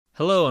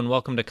Hello and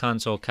welcome to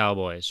Console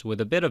Cowboys.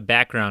 With a bit of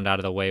background out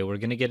of the way, we're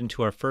going to get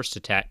into our first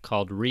attack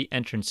called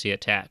ReEntrancy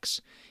attacks.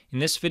 In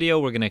this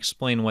video, we're going to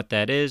explain what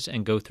that is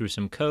and go through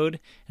some code.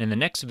 And in the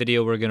next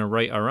video, we're going to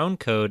write our own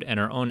code and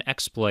our own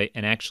exploit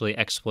and actually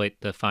exploit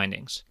the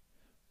findings.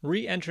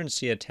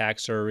 ReEntrancy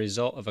attacks are a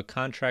result of a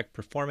contract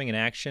performing an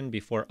action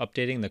before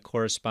updating the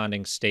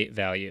corresponding state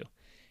value.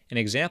 An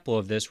example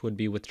of this would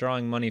be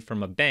withdrawing money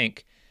from a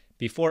bank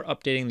before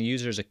updating the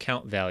user's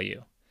account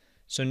value.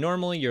 So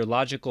normally your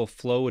logical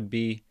flow would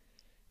be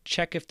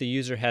check if the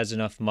user has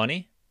enough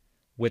money,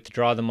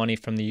 withdraw the money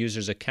from the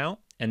user's account,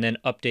 and then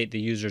update the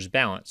user's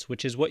balance,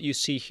 which is what you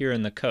see here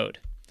in the code.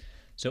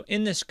 So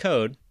in this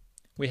code,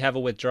 we have a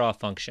withdraw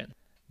function.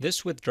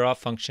 This withdraw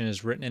function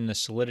is written in the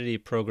Solidity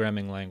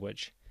programming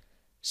language.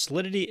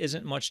 Solidity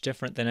isn't much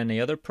different than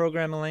any other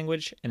programming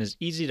language and is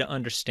easy to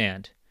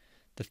understand.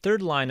 The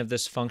third line of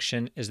this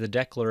function is the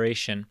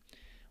declaration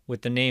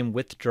with the name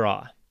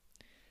withdraw.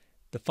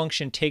 The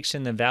function takes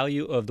in the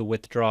value of the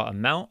withdraw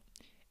amount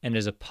and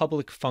is a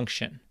public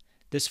function.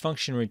 This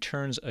function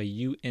returns a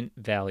uint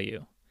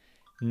value.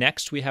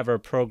 Next, we have our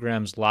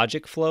program's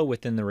logic flow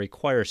within the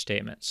require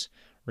statements.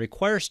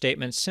 Require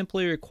statements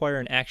simply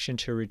require an action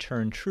to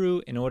return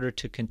true in order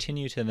to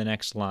continue to the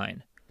next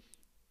line.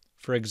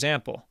 For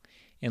example,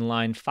 in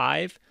line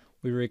 5,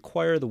 we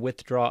require the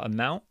withdraw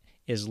amount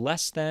is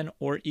less than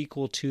or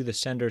equal to the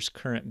sender's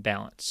current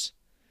balance.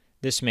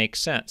 This makes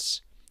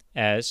sense,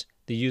 as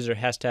the user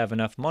has to have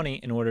enough money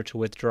in order to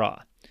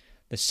withdraw.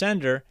 The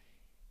sender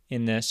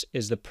in this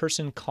is the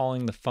person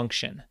calling the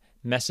function,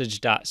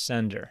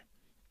 message.sender.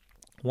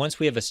 Once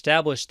we have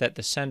established that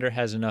the sender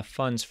has enough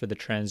funds for the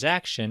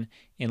transaction,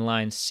 in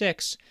line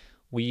 6,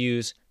 we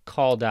use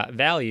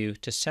call.value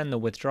to send the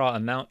withdraw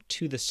amount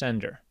to the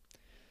sender.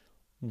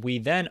 We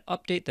then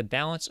update the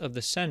balance of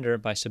the sender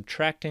by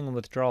subtracting the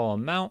withdrawal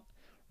amount,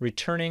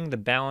 returning the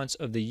balance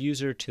of the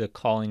user to the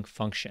calling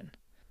function.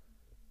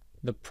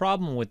 The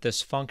problem with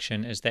this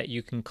function is that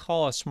you can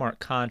call a smart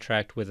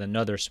contract with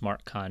another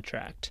smart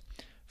contract.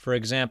 For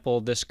example,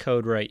 this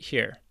code right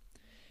here.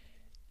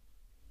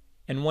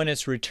 And when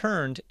it's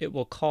returned, it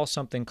will call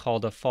something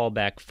called a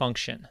fallback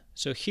function.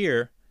 So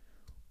here,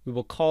 we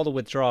will call the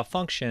withdraw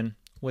function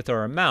with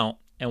our amount,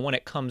 and when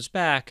it comes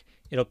back,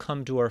 it'll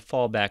come to our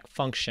fallback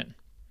function.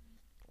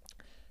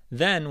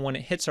 Then, when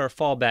it hits our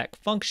fallback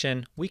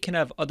function, we can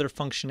have other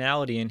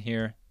functionality in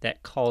here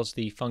that calls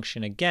the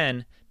function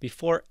again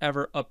before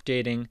ever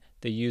updating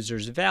the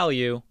user's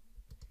value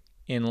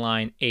in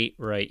line 8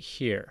 right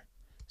here.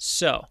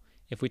 So,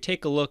 if we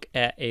take a look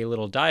at a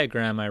little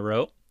diagram I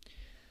wrote,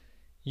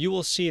 you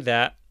will see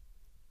that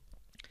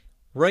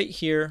right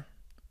here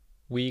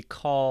we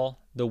call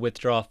the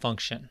withdraw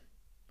function,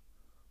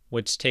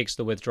 which takes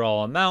the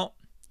withdrawal amount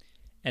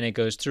and it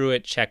goes through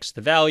it, checks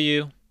the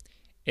value.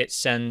 It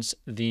sends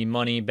the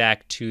money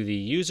back to the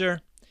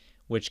user,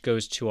 which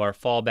goes to our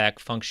fallback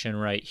function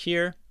right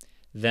here.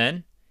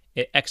 Then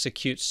it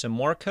executes some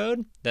more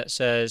code that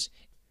says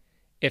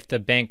if the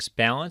bank's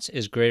balance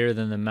is greater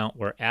than the amount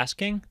we're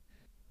asking,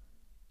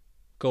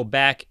 go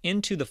back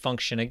into the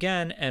function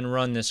again and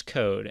run this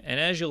code. And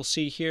as you'll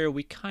see here,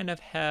 we kind of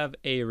have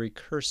a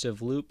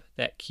recursive loop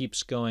that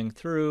keeps going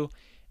through,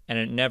 and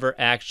it never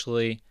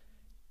actually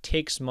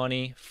takes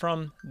money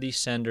from the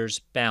sender's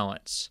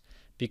balance,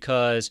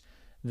 because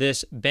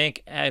this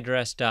bank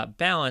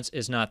address.balance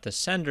is not the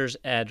sender's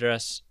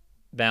address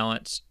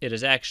balance. It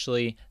is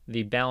actually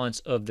the balance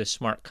of the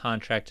smart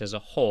contract as a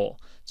whole.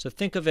 So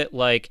think of it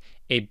like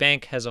a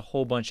bank has a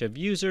whole bunch of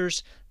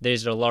users.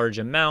 There's a large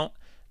amount.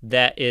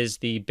 That is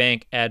the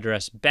bank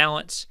address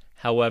balance.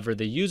 However,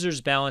 the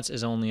user's balance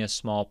is only a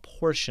small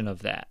portion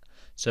of that.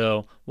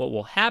 So what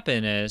will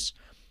happen is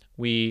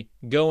we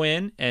go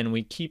in and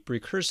we keep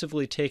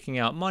recursively taking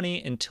out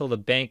money until the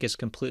bank is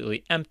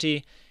completely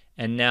empty.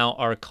 And now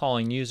our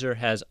calling user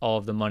has all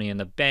of the money in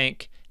the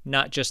bank,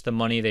 not just the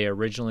money they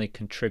originally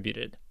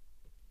contributed.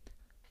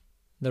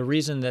 The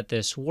reason that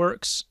this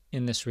works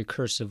in this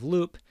recursive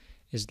loop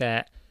is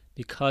that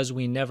because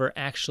we never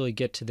actually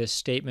get to this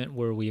statement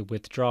where we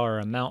withdraw our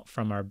amount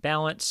from our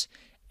balance,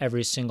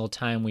 every single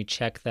time we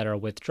check that our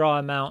withdraw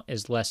amount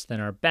is less than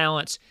our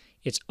balance,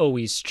 it's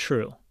always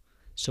true.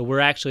 So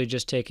we're actually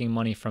just taking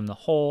money from the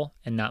whole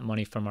and not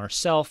money from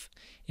ourselves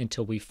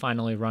until we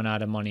finally run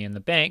out of money in the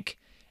bank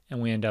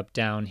and we end up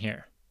down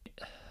here.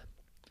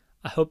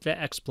 I hope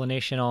that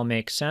explanation all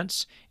makes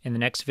sense. In the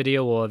next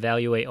video, we'll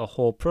evaluate a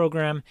whole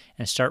program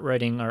and start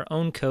writing our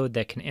own code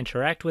that can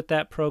interact with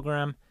that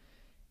program,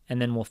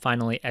 and then we'll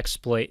finally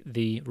exploit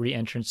the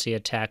reentrancy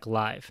attack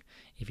live.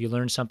 If you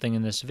learned something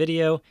in this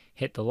video,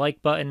 hit the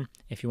like button.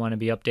 If you want to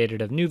be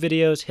updated of new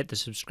videos, hit the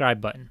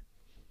subscribe button.